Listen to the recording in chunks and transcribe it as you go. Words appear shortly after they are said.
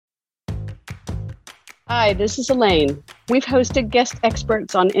Hi, this is Elaine. We've hosted guest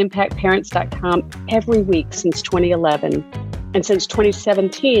experts on ImpactParents.com every week since 2011. And since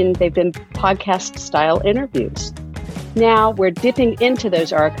 2017, they've been podcast-style interviews. Now we're dipping into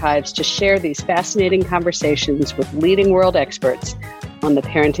those archives to share these fascinating conversations with leading world experts on the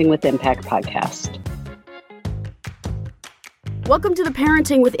Parenting with Impact podcast. Welcome to the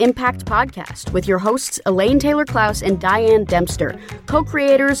Parenting with Impact podcast with your hosts Elaine Taylor-Klaus and Diane Dempster,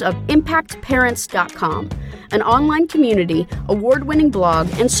 co-creators of ImpactParents.com, an online community, award-winning blog,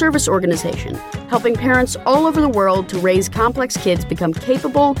 and service organization helping parents all over the world to raise complex kids become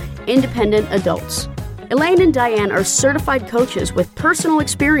capable, independent adults. Elaine and Diane are certified coaches with personal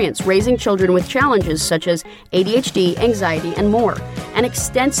experience raising children with challenges such as ADHD, anxiety, and more, and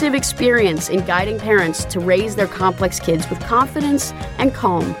extensive experience in guiding parents to raise their complex kids with confidence and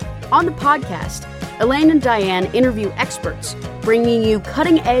calm. On the podcast, Elaine and Diane interview experts, bringing you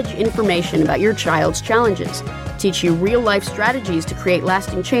cutting-edge information about your child's challenges, teach you real-life strategies to create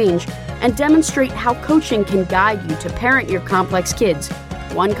lasting change, and demonstrate how coaching can guide you to parent your complex kids,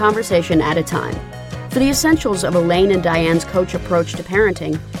 one conversation at a time. For the essentials of Elaine and Diane's coach approach to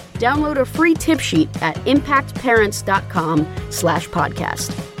parenting, download a free tip sheet at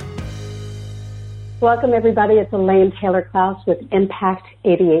impactparents.com/podcast. Welcome, everybody. It's Elaine Taylor-Klaus with Impact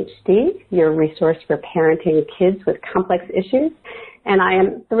ADHD, your resource for parenting kids with complex issues. And I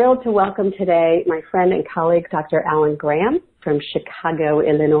am thrilled to welcome today my friend and colleague, Dr. Alan Graham from Chicago,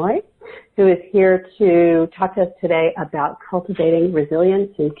 Illinois, who is here to talk to us today about cultivating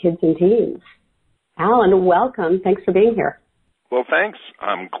resilience in kids and teens. Alan, welcome. Thanks for being here. Well, thanks.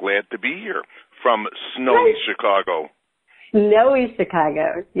 I'm glad to be here from snowy Chicago. Snowy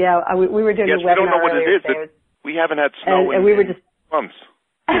Chicago. Yeah, we were doing a webinar. We don't know what it is. We haven't had snow in months.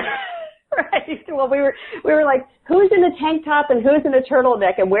 Right. Well, we were like, who's in a tank top and who's in a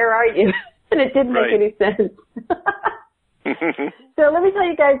turtleneck and where are you? And it didn't make any sense. So let me tell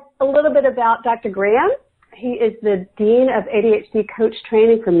you guys a little bit about Dr. Graham. He is the Dean of ADHD Coach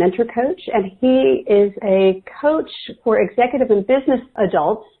Training for Mentor Coach, and he is a coach for executive and business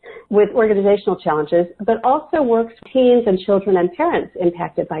adults with organizational challenges, but also works with teens and children and parents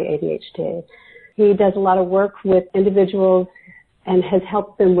impacted by ADHD. He does a lot of work with individuals and has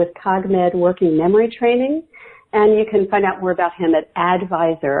helped them with CogMed working memory training, and you can find out more about him at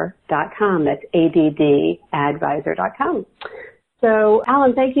advisor.com. That's ADDadvisor.com. So,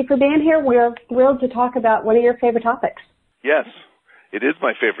 Alan, thank you for being here. We're thrilled to talk about one of your favorite topics. Yes, it is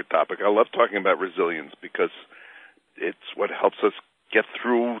my favorite topic. I love talking about resilience because it's what helps us get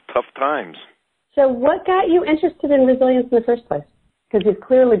through tough times. So what got you interested in resilience in the first place? Because you've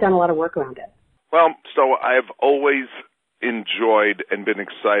clearly done a lot of work around it. Well, so I've always enjoyed and been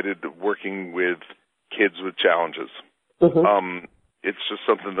excited working with kids with challenges. Mm-hmm. It's just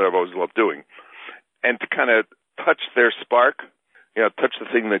something that I've always loved doing. And to kind of touch their spark, touch the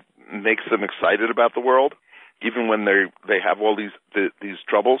thing that makes them excited about the world, even when they have all these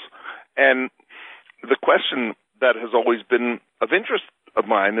troubles. And the question that has always been of interest of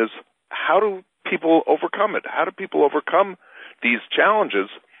mine is, how do people overcome it? How do people overcome these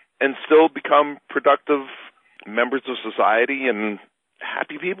challenges and still become productive members of society and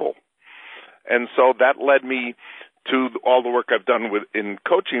happy people? And so that led me to all the work I've done in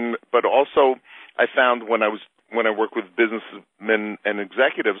coaching, but also I found when I work with businessmen and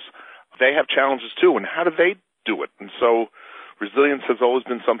executives, they have challenges too, and how do they do it? And so resilience has always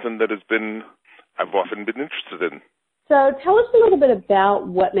been something that I've often been interested in. So tell us a little bit about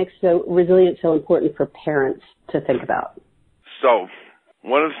what makes resilience so important for parents to think about. So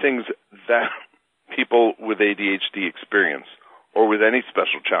one of the things that people with ADHD experience, or with any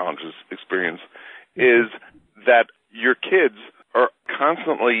special challenges experience, is that your kids are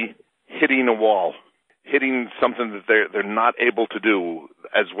constantly hitting a wall, hitting something that they're not able to do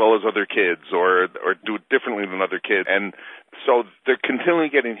as well as other kids, or do it differently than other kids. And so they're continually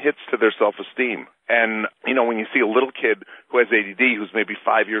getting hits to their self-esteem. And, when you see a little kid who has ADD, who's maybe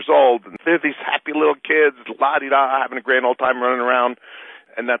 5 years old, and they're these happy little kids, la-di-da, having a grand old time running around,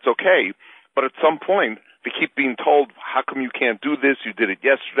 and that's okay. But at some point, they keep being told, how come you can't do this? You did it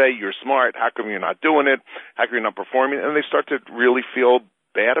yesterday. You're smart. How come you're not doing it? How come you're not performing? And they start to really feel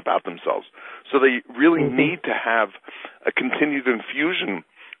bad about themselves. So they really need to have a continued infusion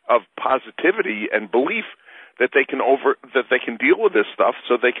of positivity and belief that they can deal with this stuff,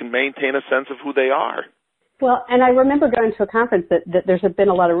 so they can maintain a sense of who they are. Well, and I remember going to a conference that there's been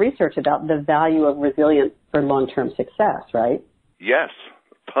a lot of research about the value of resilience for long-term success, right? Yes,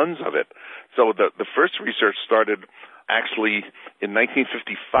 tons of it. So the first research started actually in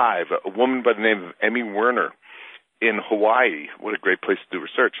 1955. A woman by the name of Emmy Werner in Hawaii. What a great place to do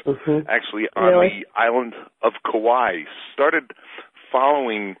research. Actually, on Really? the island of Kauai, started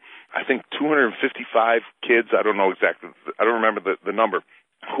following, I think, 255 kids. I don't know exactly. I don't remember the number,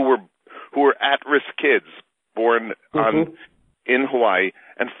 who were at-risk kids born in Hawaii,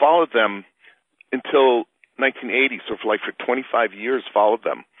 and followed them until 1980. So for 25 years, followed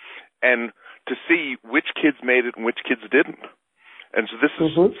them, and to see which kids made it and which kids didn't. And so this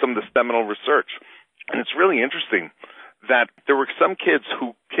is some of the seminal research. And it's really interesting that there were some kids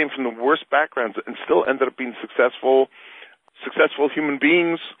who came from the worst backgrounds and still ended up being successful human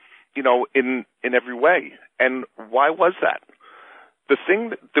beings, in every way. And why was that?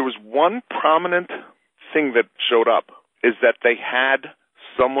 There was one prominent thing that showed up, is that they had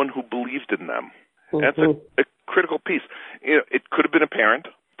someone who believed in them. That's a critical piece. It could have been a parent.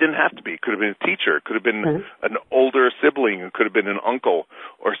 Didn't have to be. It could have been a teacher. It could have been an older sibling. It could have been an uncle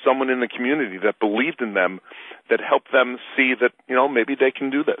or someone in the community that believed in them, that helped them see that, maybe they can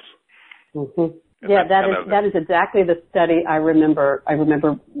do this. Yeah, that is exactly the study I remember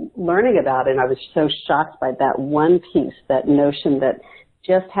learning about, and I was so shocked by that one piece, that notion that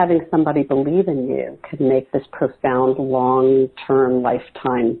just having somebody believe in you could make this profound, long-term,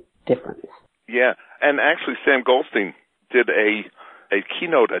 lifetime difference. Yeah, and actually Sam Goldstein did a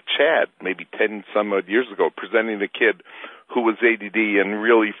keynote at CHAD maybe 10 some odd years ago, presenting a kid who was ADD and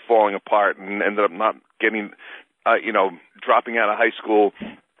really falling apart and ended up not getting, dropping out of high school,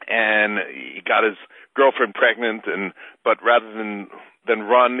 and he got his girlfriend pregnant, but rather than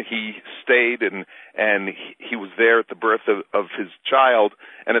run, he stayed and he was there at the birth of his child.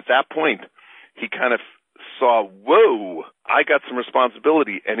 And at that point, he kind of saw, whoa, I got some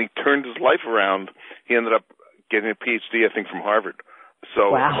responsibility, and he turned his life around. He ended up getting a PhD, I think, from Harvard.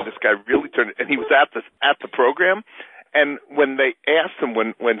 So wow. This guy really turned, and he was at the program. And when they asked him,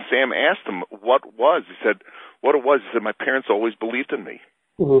 when Sam asked him what it was, he said, my parents always believed in me.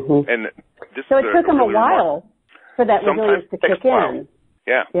 And this so it took him a while for that resilience to kick in.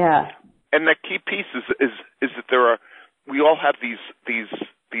 Yeah. Yeah. And the key piece is that we all have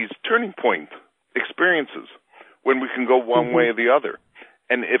these turning point experiences when we can go one way or the other.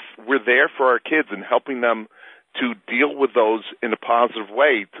 And if we're there for our kids and helping them to deal with those in a positive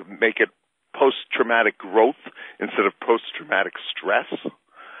way, to make it post-traumatic growth instead of post-traumatic stress,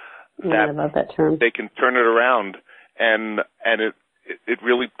 I love that term. They can turn it around, and it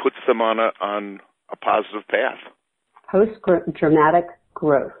really puts them on a positive path. Post-traumatic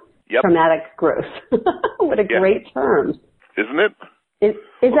growth. Yep. Traumatic growth. What a great term. Isn't it? Is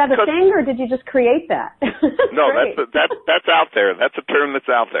that a thing, or did you just create that? No, that's out there. That's a term that's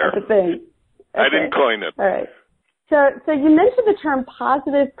out there. That's a thing. Okay. I didn't coin it. All right. So you mentioned the term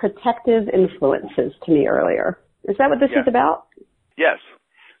positive protective influences to me earlier. Is that what this is about? Yes.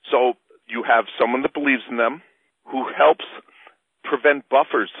 So you have someone that believes in them, who helps prevent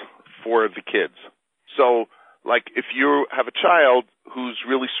buffers for the kids. So, like, if you have a child who's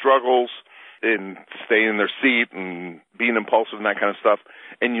really struggles in staying in their seat and being impulsive and that kind of stuff,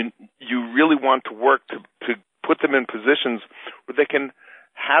 and you really want to work to put them in positions where they can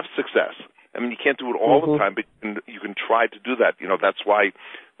have success. I mean, you can't do it all the time, but you can try to do that. That's why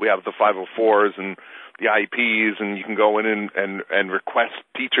we have the 504s and the IEPs, and you can go in and request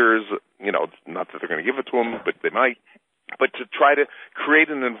teachers, not that they're going to give it to them, but they might. But to try to create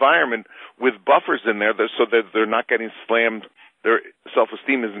an environment with buffers in there so that they're not getting slammed, their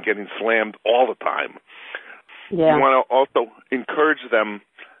self-esteem isn't getting slammed all the time. Yeah. You want to also encourage them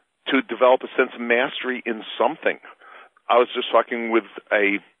to develop a sense of mastery in something. I was just talking with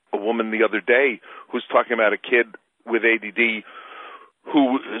a woman the other day who's talking about a kid with ADD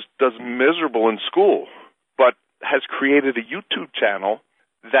who does miserable in school, but has created a YouTube channel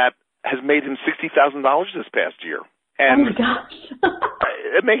that has made him $60,000 this past year. And oh my gosh.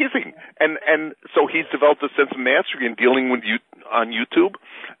 Amazing. And so he's developed a sense of mastery in dealing with on YouTube,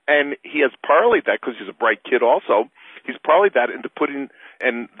 and he has parlayed that, because he's a bright kid also, he's parlayed that into putting,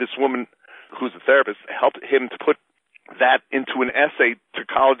 and this woman who's a therapist helped him to put that into an essay to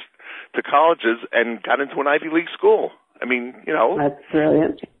colleges, and got into an Ivy League school. I mean, That's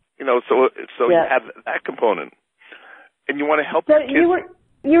brilliant. So you have that component. And you want to help the kids.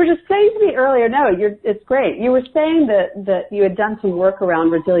 You were just saying to me earlier, it's great. You were saying that you had done some work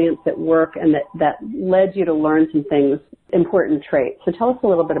around resilience at work, and that led you to learn some things, important traits. So tell us a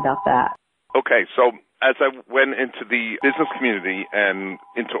little bit about that. Okay, so as I went into the business community and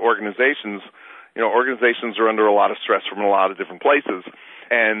into organizations, organizations are under a lot of stress from a lot of different places,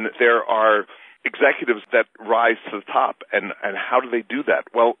 and there are executives that rise to the top, and how do they do that?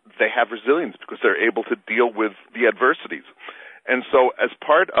 Well, they have resilience because they're able to deal with the adversities. And so as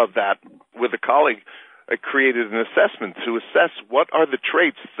part of that, with a colleague, I created an assessment to assess what are the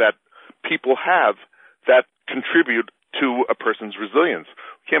traits that people have that contribute to a person's resilience.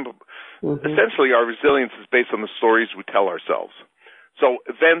 Essentially, our resilience is based on the stories we tell ourselves. So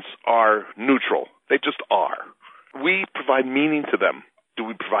events are neutral. They just are. We provide meaning to them. Do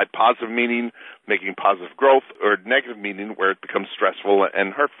we provide positive meaning, making positive growth, or negative meaning where it becomes stressful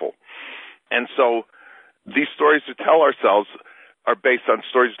and hurtful? And so these stories we tell ourselves are based on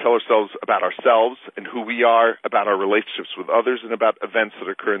stories we tell ourselves about ourselves and who we are, about our relationships with others, and about events that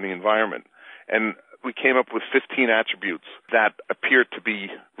occur in the environment. And we came up with 15 attributes that appear to be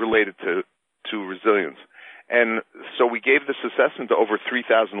related to resilience. And so we gave this assessment to over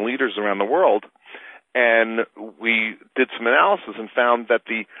 3,000 leaders around the world, and we did some analysis and found that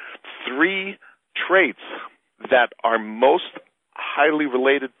the 3 traits that are most highly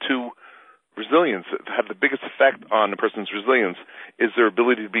related to resilience, that have the biggest effect on a person's resilience, is their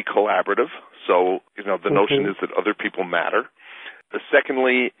ability to be collaborative. So, the notion is that other people matter.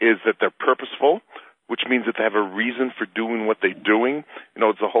 Secondly is that they're purposeful, which means that they have a reason for doing what they're doing.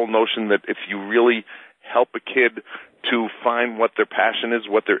 It's the whole notion that if you really help a kid to find what their passion is,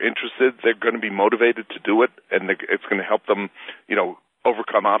 what they're interested, they're going to be motivated to do it, and it's going to help them,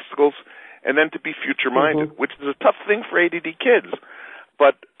 overcome obstacles. And then to be future-minded, which is a tough thing for ADD kids,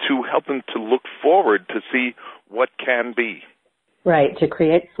 but to help them to look forward to see what can be. Right, to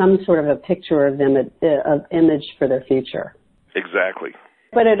create some sort of a picture of them, of image for their future. Exactly.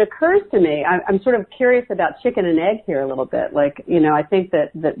 But it occurs to me, I'm sort of curious about chicken and egg here a little bit. I think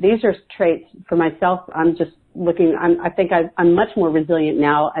that these are traits for myself. I'm just looking, I think I'm much more resilient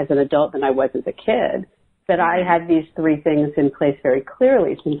now as an adult than I was as a kid. But I had these 3 things in place very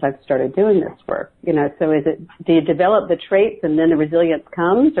clearly since I've started doing this work. So do you develop the traits and then the resilience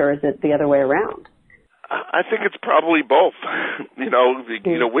comes, or is it the other way around? I think it's probably both.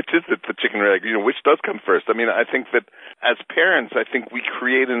 Which is it, the chicken or egg? Which does come first? I think that as parents, I think we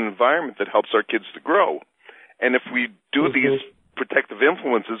create an environment that helps our kids to grow. And if we do these protective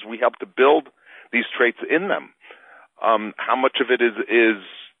influences, we help to build these traits in them. How much of it is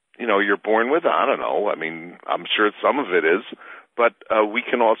you're born with? I don't know. I'm sure some of it is, but we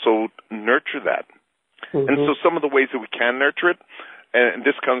can also nurture that. And so some of the ways that we can nurture it, and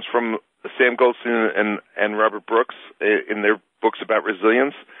this comes from Sam Goldstein and Robert Brooks in their books about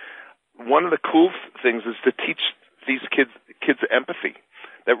resilience. One of the cool things is to teach these kids empathy.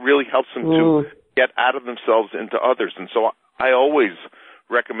 That really helps them to get out of themselves into others. And so I always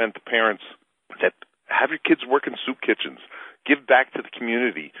recommend to parents that have your kids work in soup kitchens, give back to the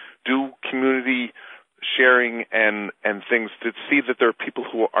community, do community sharing and things to see that there are people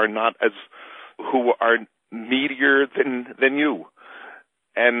who are needier than you.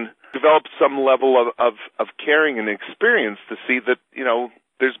 And develop some level of caring and experience to see that,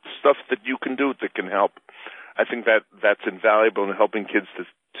 there's stuff that you can do that can help. I think that's invaluable in helping kids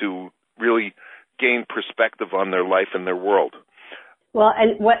to really gain perspective on their life and their world. Well,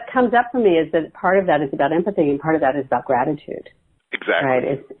 and what comes up for me is that part of that is about empathy and part of that is about gratitude. Exactly.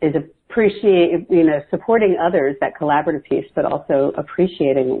 Right. Is appreciate, supporting others, that collaborative piece, but also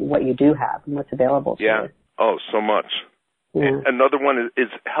appreciating what you do have and what's available to you. Yeah. Oh, so much. Yeah. Another one is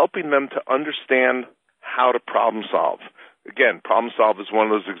helping them to understand how to problem solve. Again, problem solve is one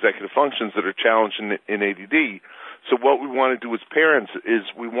of those executive functions that are challenged in ADD. So what we want to do as parents is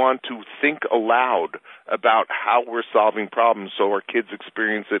we want to think aloud about how we're solving problems so our kids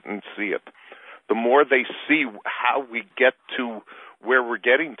experience it and see it. The more they see how we get to where we're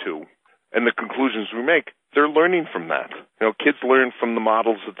getting to and the conclusions we make, they're learning from that. Kids learn from the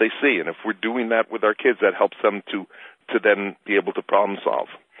models that they see, and if we're doing that with our kids, that helps them to then be able to problem solve.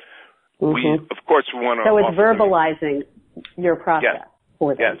 We want to. So it's verbalizing your process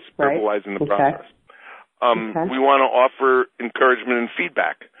for them. Yes, right? Verbalizing the process. We want to offer encouragement and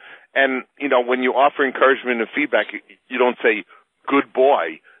feedback. And, when you offer encouragement and feedback, you don't say, good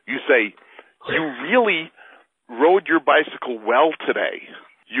boy. You say, you really rode your bicycle well today.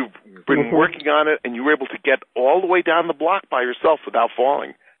 You've been working on it, and you were able to get all the way down the block by yourself without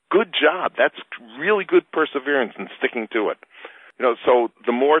falling. Good job. That's really good perseverance and sticking to it. So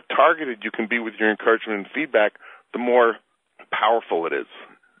the more targeted you can be with your encouragement and feedback, the more powerful it is.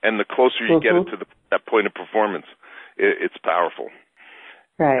 And the closer you get it to that point of performance, it's powerful.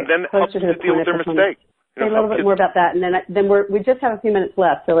 Right. And then it helps them to deal with their mistakes. Say a little bit more about that, and then we just have a few minutes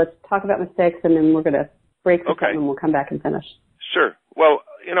left, so let's talk about mistakes, and then we're going to break for something, and we'll come back and finish. Sure. Well,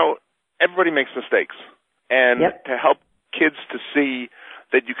 everybody makes mistakes, and to help kids to see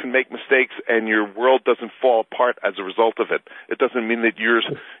that you can make mistakes and your world doesn't fall apart as a result of it. It doesn't mean that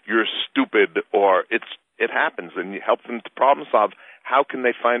you're stupid or it happens, and you help them to problem solve. How can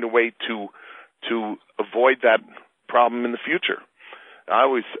they find a way to to avoid that problem in the future. I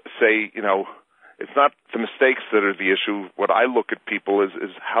always say, it's not the mistakes that are the issue. What I look at people is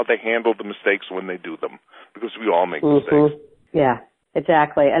how they handle the mistakes when they do them, because we all make mistakes. Yeah,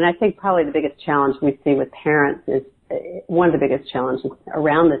 exactly. And I think probably the biggest challenge we see with parents is, one of the biggest challenges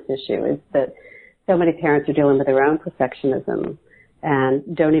around this issue is that so many parents are dealing with their own perfectionism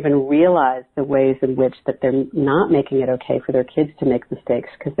and don't even realize the ways in which that they're not making it okay for their kids to make mistakes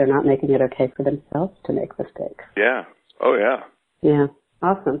because they're not making it okay for themselves to make mistakes. Yeah. Oh, yeah. Yeah.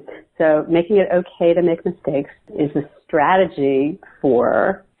 Awesome. So making it okay to make mistakes is a strategy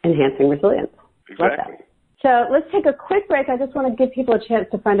for enhancing resilience. Exactly. Love that. So let's take a quick break. I just want to give people a chance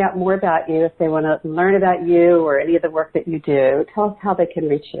to find out more about you if they want to learn about you or any of the work that you do. Tell us how they can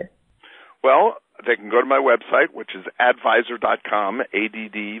reach you. Well, they can go to my website, which is advisor.com,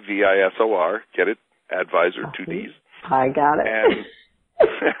 ADDVISOR. Get it? Advisor, 2 Ds. I got it.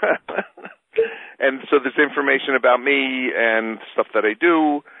 And so there's information about me and stuff that I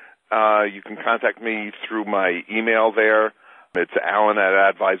do. You can contact me through my email there. It's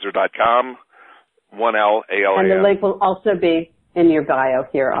alan@advisor.com, 1L, ALAN. And the link will also be in your bio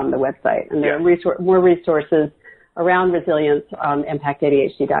here on the website. And there are more resources around resilience on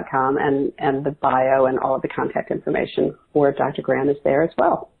impactadhd.com, and the bio and all of the contact information for Dr. Graham is there as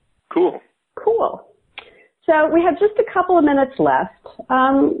well. Cool. So we have just a couple of minutes left.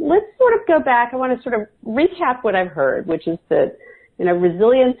 Let's sort of go back. I want to sort of recap what I've heard, which is that,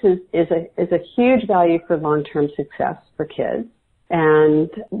 resilience is a huge value for long-term success for kids. And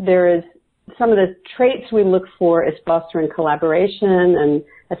there is some of the traits we look for is fostering collaboration and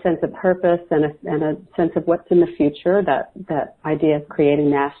a sense of purpose and a sense of what's in the future, that idea of creating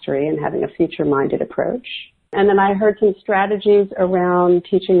mastery and having a future-minded approach. And then I heard some strategies around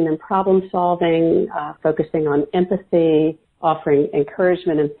teaching them problem solving, focusing on empathy, offering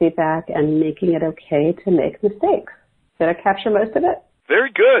encouragement and feedback, and making it okay to make mistakes. Did I capture most of it?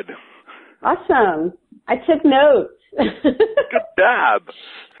 Very good. Awesome. I took notes. Good job.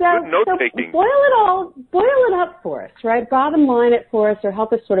 Good note-taking. Boil it up for us, right? Bottom line it for us, or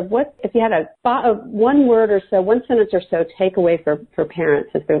help us sort of if you had a one word or so, one sentence or so takeaway for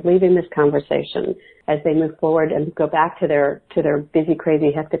parents as they're leaving this conversation, as they move forward and go back to their busy,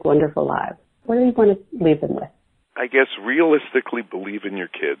 crazy, hectic, wonderful lives. What do you want to leave them with? I guess realistically believe in your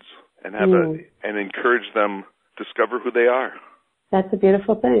kids and and encourage them to discover who they are. That's a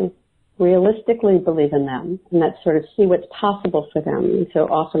beautiful thing. Realistically believe in them, and that's sort of see what's possible for them. And so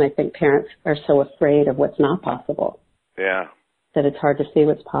often I think parents are so afraid of what's not possible. Yeah. That it's hard to see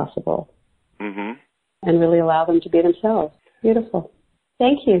what's possible. Mm-hmm. And really allow them to be themselves. Beautiful.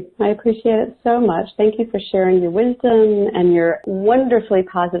 Thank you. I appreciate it so much. Thank you for sharing your wisdom and your wonderfully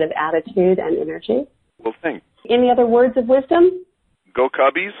positive attitude and energy. Well, thanks. Any other words of wisdom? Go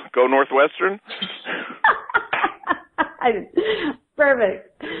Cubbies. Go Northwestern.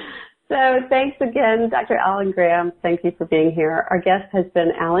 Perfect. So thanks again, Dr. Alan Graham. Thank you for being here. Our guest has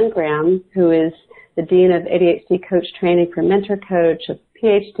been Alan Graham, who is the Dean of ADHD Coach Training for Mentor Coach, a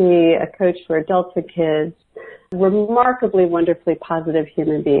PhD, a coach for adults and kids, a remarkably, wonderfully positive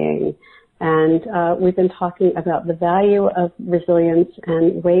human being. And we've been talking about the value of resilience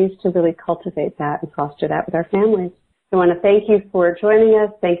and ways to really cultivate that and foster that with our families. I want to thank you for joining us.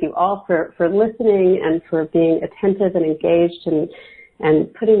 Thank you all for listening and for being attentive and engaged and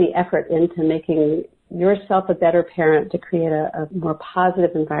putting the effort into making yourself a better parent to create a more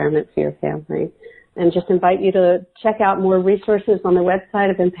positive environment for your family. And just invite you to check out more resources on the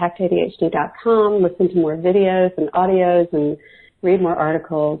website of impactadhd.com, listen to more videos and audios and read more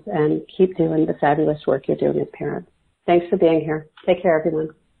articles, and keep doing the fabulous work you're doing as parents. Thanks for being here. Take care, everyone.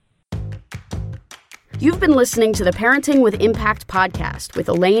 You've been listening to the Parenting with Impact podcast with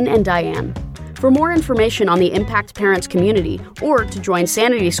Elaine and Diane. For more information on the Impact Parents community or to join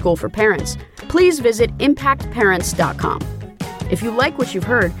Sanity School for Parents, please visit impactparents.com. If you like what you've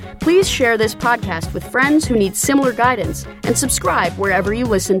heard, please share this podcast with friends who need similar guidance and subscribe wherever you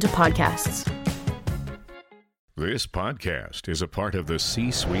listen to podcasts. This podcast is a part of the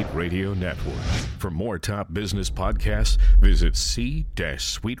C-Suite Radio Network. For more top business podcasts, visit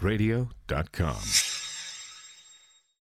c-suiteradio.com.